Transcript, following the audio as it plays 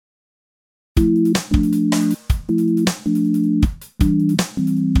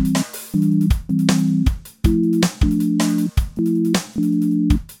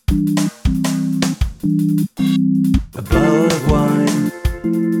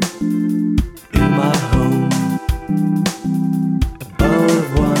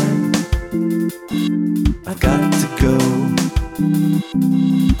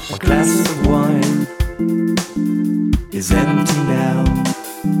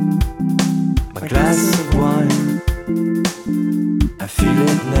glass of wine, I feel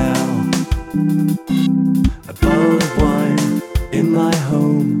it now. A bowl of wine in my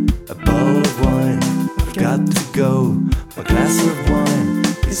home, a bowl of wine, I've got to go. My glass of wine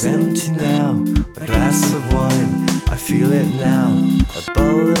is empty now. My glass of wine, I feel it now. A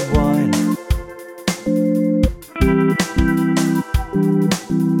bowl of wine,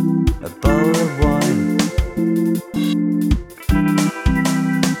 a bowl of wine,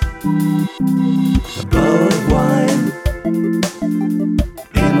 a bowl of wine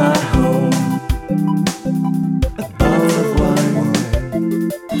in my home, a bowl of wine,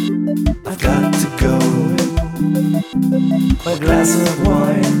 I've got to go. My glass of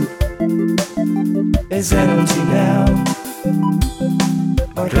wine is empty now.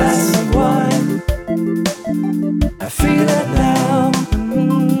 My glass of wine, I feel it now.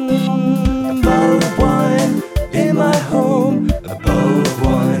 A bowl of wine in my home, a bowl of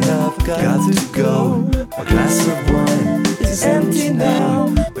wine, I've got to go. My glass of